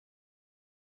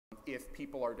If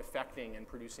people are defecting and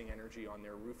producing energy on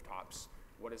their rooftops,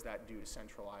 what does that do to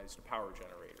centralized power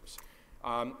generators?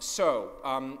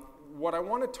 What I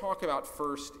want to talk about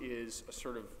first is a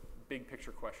sort of big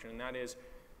picture question, and that is,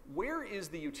 where is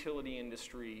the utility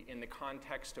industry in the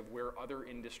context of where other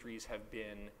industries have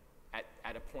been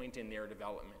at a point in their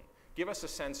development? Give us a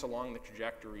sense along the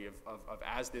trajectory of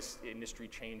as this industry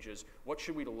changes, what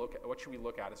should we look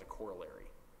at as a corollary?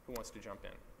 Who wants to jump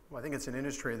in? Well, I think it's an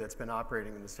industry that's been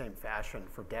operating in the same fashion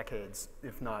for decades,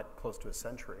 if not close to a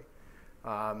century.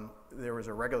 There was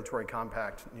a regulatory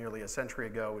compact nearly a century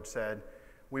ago which said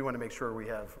we want to make sure we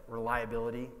have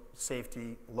reliability,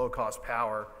 safety, low-cost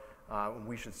power.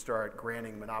 We should start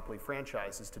granting monopoly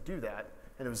franchises to do that.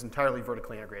 And it was entirely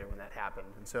vertically integrated when that happened.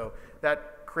 And so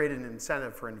that created an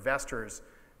incentive for investors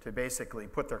to basically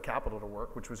put their capital to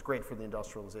work, which was great for the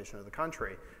industrialization of the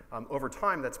country. Over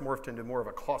time, that's morphed into more of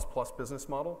a cost-plus business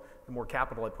model. The more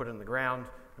capital I put in the ground,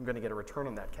 I'm going to get a return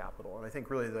on that capital. And I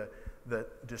think really the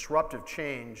disruptive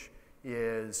change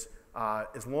is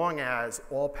as long as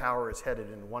all power is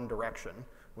headed in one direction,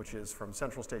 which is from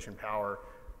central station power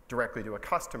directly to a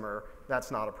customer,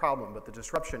 that's not a problem. But the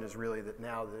disruption is really that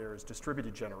now there's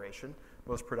distributed generation,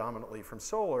 most predominantly from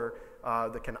solar,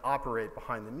 that can operate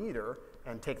behind the meter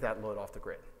and take that load off the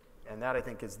grid. And that, I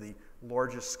think, is the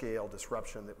largest scale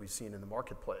disruption that we've seen in the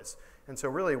marketplace. And so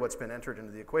really what's been entered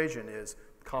into the equation is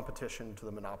competition to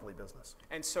the monopoly business.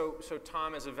 And so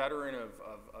Tom, as a veteran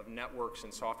of networks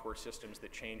and software systems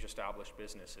that change established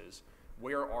businesses,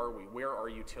 where are we? Where are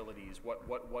utilities?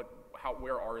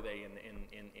 Where are they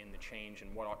in the change,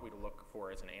 and what ought we to look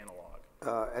for as an analog?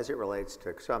 As it relates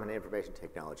to, so I'm an information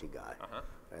technology guy,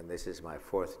 and this is my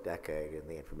 4th decade in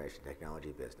the information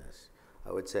technology business.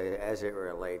 I would say as it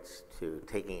relates to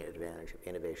taking advantage of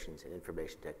innovations in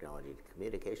information technology to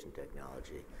communication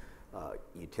technology,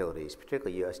 utilities,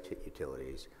 particularly U.S.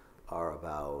 utilities, are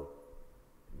about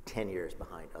 10 years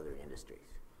behind other industries.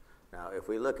 Now,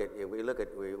 we talk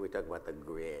about the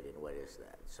grid and what is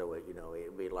that? So, it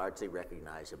would be largely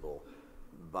recognizable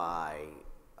by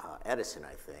Edison,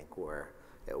 I think, where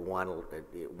at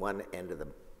one end of the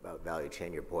value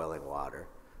chain, you're boiling water.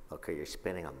 Okay, you're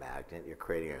spinning a magnet, you're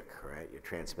creating a current, you're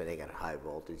transmitting at high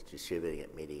voltage, distributing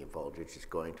at medium voltage, it's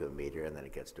going to a meter, and then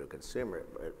it gets to a consumer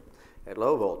at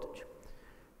low voltage.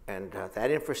 And that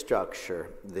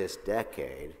infrastructure this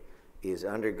decade is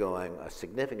undergoing a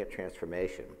significant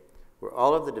transformation where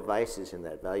all of the devices in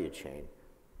that value chain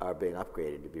are being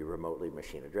upgraded to be remotely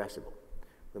machine addressable.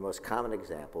 The most common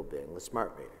example being the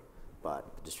smart meter.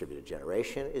 But the distributed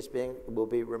generation will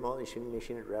be remotely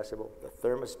machine addressable. The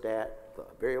thermostat, the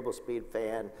variable speed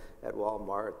fan at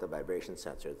Walmart, the vibration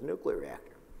sensor, the nuclear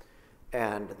reactor.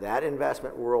 And that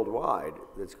investment worldwide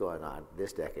that's going on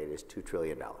this decade is $2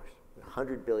 trillion,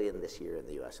 $100 billion this year in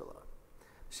the US alone.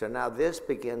 So now this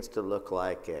begins to look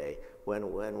like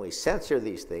when we sensor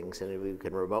these things and we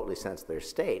can remotely sense their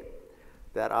state,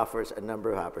 that offers a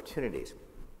number of opportunities.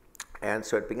 And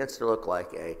so it begins to look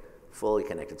like a fully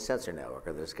connected sensor network.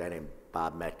 Or there's a guy named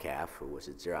Bob Metcalf who was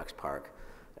at Xerox PARC,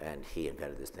 and he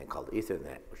invented this thing called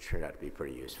Ethernet, which turned out to be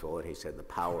pretty useful. And he said the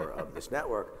power of this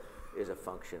network is a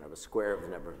function of a square of the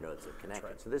number of nodes that are connected.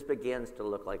 Right. So this begins to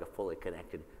look like a fully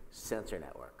connected sensor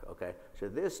network, okay? So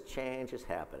this change is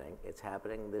happening. It's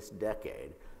happening this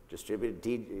decade. Distributed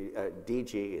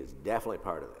DG is definitely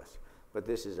part of this. But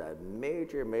this is a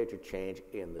major, major change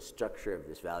in the structure of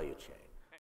this value chain.